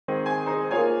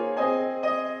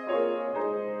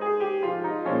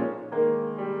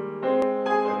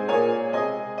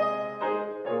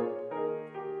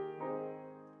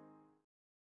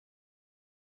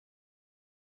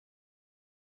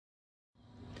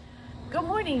Good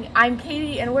morning, I'm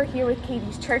Katie and we're here with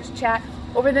Katie's Church Chat.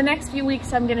 Over the next few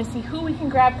weeks I'm going to see who we can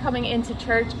grab coming into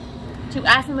church to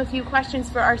ask them a few questions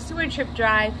for our stewardship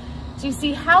drive to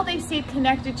see how they stayed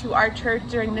connected to our church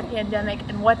during the pandemic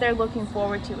and what they're looking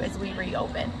forward to as we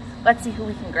reopen. Let's see who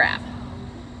we can grab.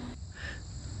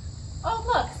 Oh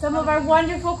look, some of our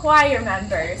wonderful choir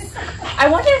members. I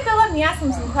wonder if they'll let me ask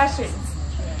them some questions.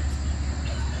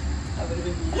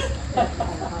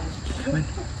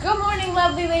 Good morning,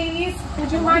 lovely ladies.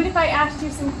 Would you mind if I asked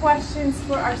you some questions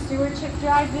for our stewardship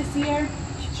drive this year?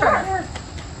 Sure.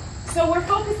 So we're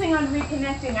focusing on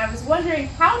reconnecting. I was wondering,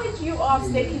 how did you all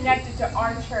stay connected to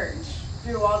our church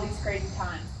through all these crazy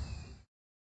times?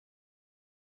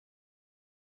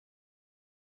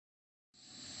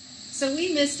 So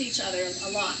we missed each other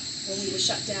a lot when we were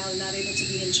shut down and not able to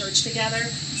be in church together.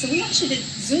 So we actually did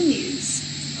Zoom meetings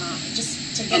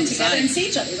just to get together and see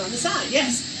each other on the side,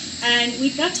 yes. And we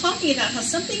got talking about how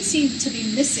something seemed to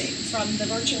be missing from the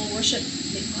virtual worship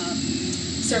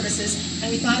services, and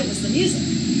we thought it was the music.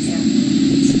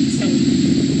 So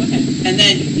go ahead. And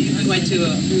then we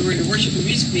were in a worship and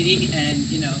music meeting, and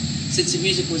since the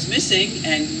music was missing,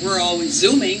 and we're always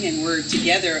Zooming, and we're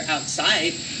together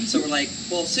outside, so we're like,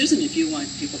 well, Susan, if you want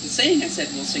people to sing, I said,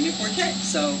 we'll sing a quartet.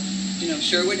 So,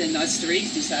 Sherwood and us three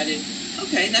decided,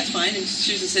 okay, that's fine, and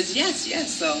Susan says,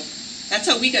 yes. So that's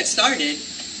how we got started.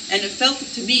 And it felt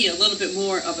to me a little bit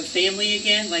more of a family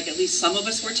again, like at least some of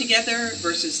us were together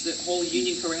versus the whole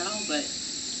Union Chorale. But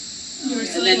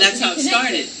and then that's how it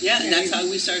started. Yeah, and that's how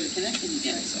we started connecting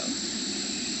again. So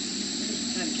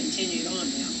kind of continued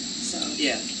on now. So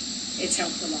yeah, it's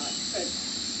helped a lot. But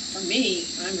for me,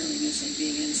 I'm really missing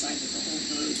being inside with the whole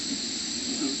group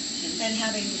and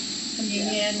having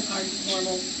communion, our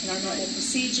normal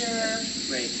procedure.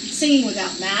 Right. Singing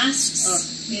without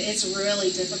masks. It's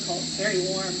really difficult, very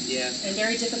warm, and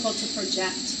very difficult to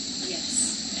project.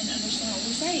 Yes, and understand what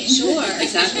we're saying. Sure,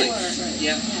 exactly. Sure. Right.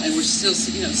 Yeah, yes. And we're still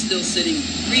sitting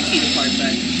 3 feet apart,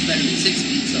 but it's better than 6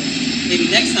 feet. So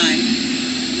maybe next time,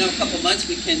 a couple months,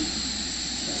 we can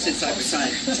sit side by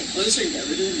side. Closer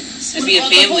together, and be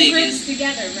a family again.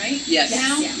 Together, right? Yes.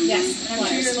 Now? Yeah. Yes. And I'm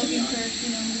sure you're looking for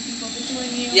new people to join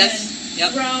you. Yes.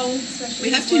 And grow, especially.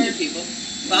 We have 2 new people.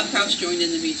 Bob Crouch joined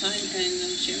in the meantime,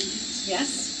 and Sharon.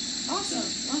 Yes. Awesome.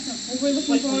 Well, we're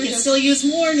looking forward to... We can still use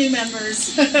more new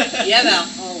members. Yeah, Val.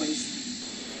 Always.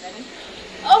 Ready?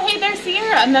 Oh, hey, there's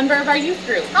Sierra, a member of our youth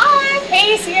group. Hi.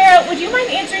 Hey, Sierra, would you mind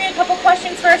answering a couple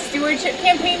questions for our stewardship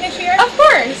campaign this year? Of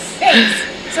course. Thanks.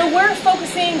 So we're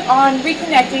focusing on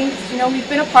reconnecting. We've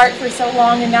been apart for so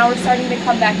long, and now we're starting to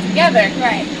come back together.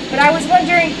 Right. But I was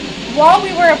wondering, while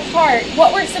we were apart,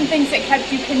 what were some things that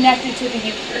kept you connected to the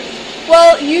youth group?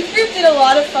 Well, youth group did a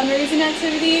lot of fundraising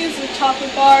activities with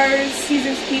chocolate bars,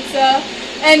 Caesar's Pizza,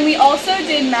 and we also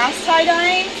did mass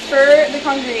tie-dyeing for the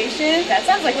congregation. That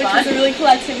sounds like fun. Which was a really cool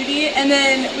activity. And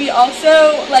then we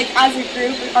also, as a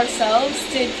group ourselves,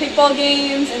 did kickball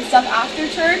games and stuff after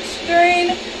church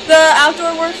during the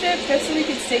outdoor worship just so we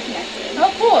could stay connected.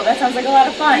 Oh, cool. That sounds like a lot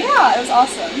of fun. Yeah, it was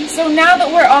awesome. So now that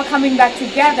we're all coming back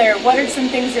together, what are some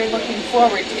things you're looking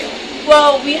forward to?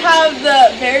 Well, we have the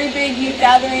very big youth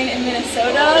gathering in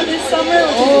Minnesota this summer,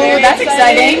 which is very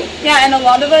exciting. Yeah, and a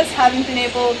lot of us haven't been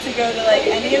able to go to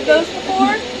any of those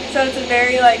before, so it's a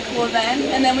very cool event.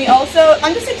 And then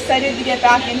I'm just excited to get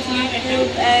back into youth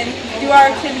group and do our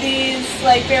activities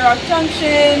like Bear Rock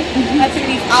Junction,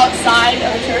 activities outside of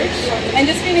the church, and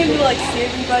just being able to see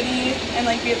everybody and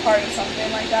be a part of something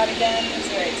like that again is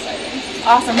very exciting.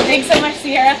 Awesome. Thanks so much,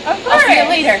 Sierra. Of course. I'll see you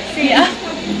later. See ya.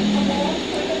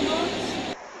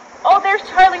 Oh, there's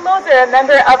Charlie Moser, a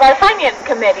member of our finance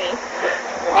committee.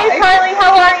 Hey, Charlie, how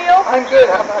are you? I'm good.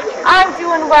 How about you? I'm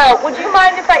doing well. Would you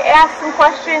mind if I ask some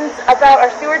questions about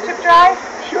our stewardship drive?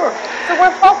 Sure. So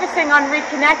we're focusing on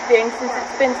reconnecting since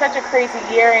it's been such a crazy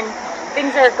year and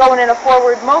things are going in a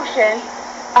forward motion.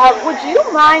 Would you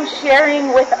mind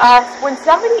sharing with us, when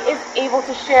somebody is able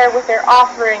to share with their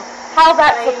offering, how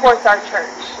that supports our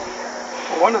church?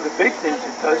 Well, one of the big things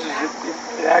it does is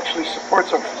it actually supports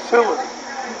our facility.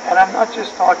 And I'm not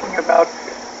just talking about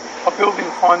a building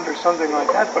fund or something like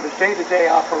that, but a day-to-day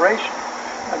operation.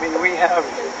 I mean, we have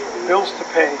bills to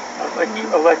pay,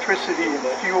 electricity and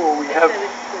fuel. We have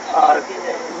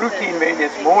routine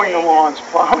maintenance, mowing the lawns,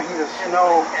 plowing the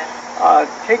snow,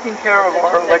 taking care of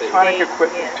our electronic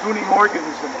equipment, tuning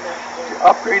organs, and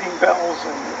upgrading bells,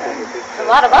 and a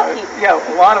lot of upkeep. Yeah,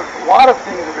 a lot of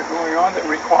things that are going on that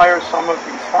require some of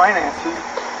these finances.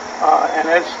 And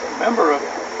as a member of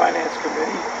the Finance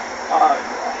Committee,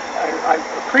 I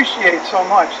appreciate so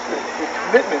much the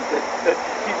commitment that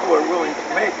people are willing to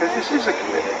make, because this is a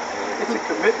commitment. It's a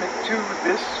commitment to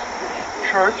this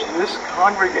church, this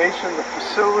congregation, the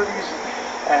facilities,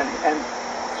 and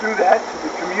through that to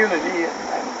the community.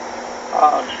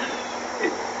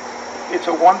 It's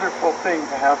a wonderful thing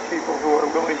to have people who are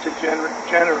willing to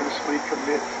generously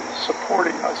commit to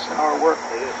supporting us in our work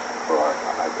for our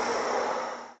congregation.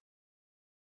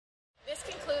 This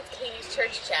concludes Katie's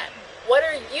Church Chat. What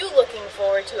are you looking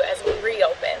forward to as we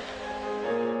reopen?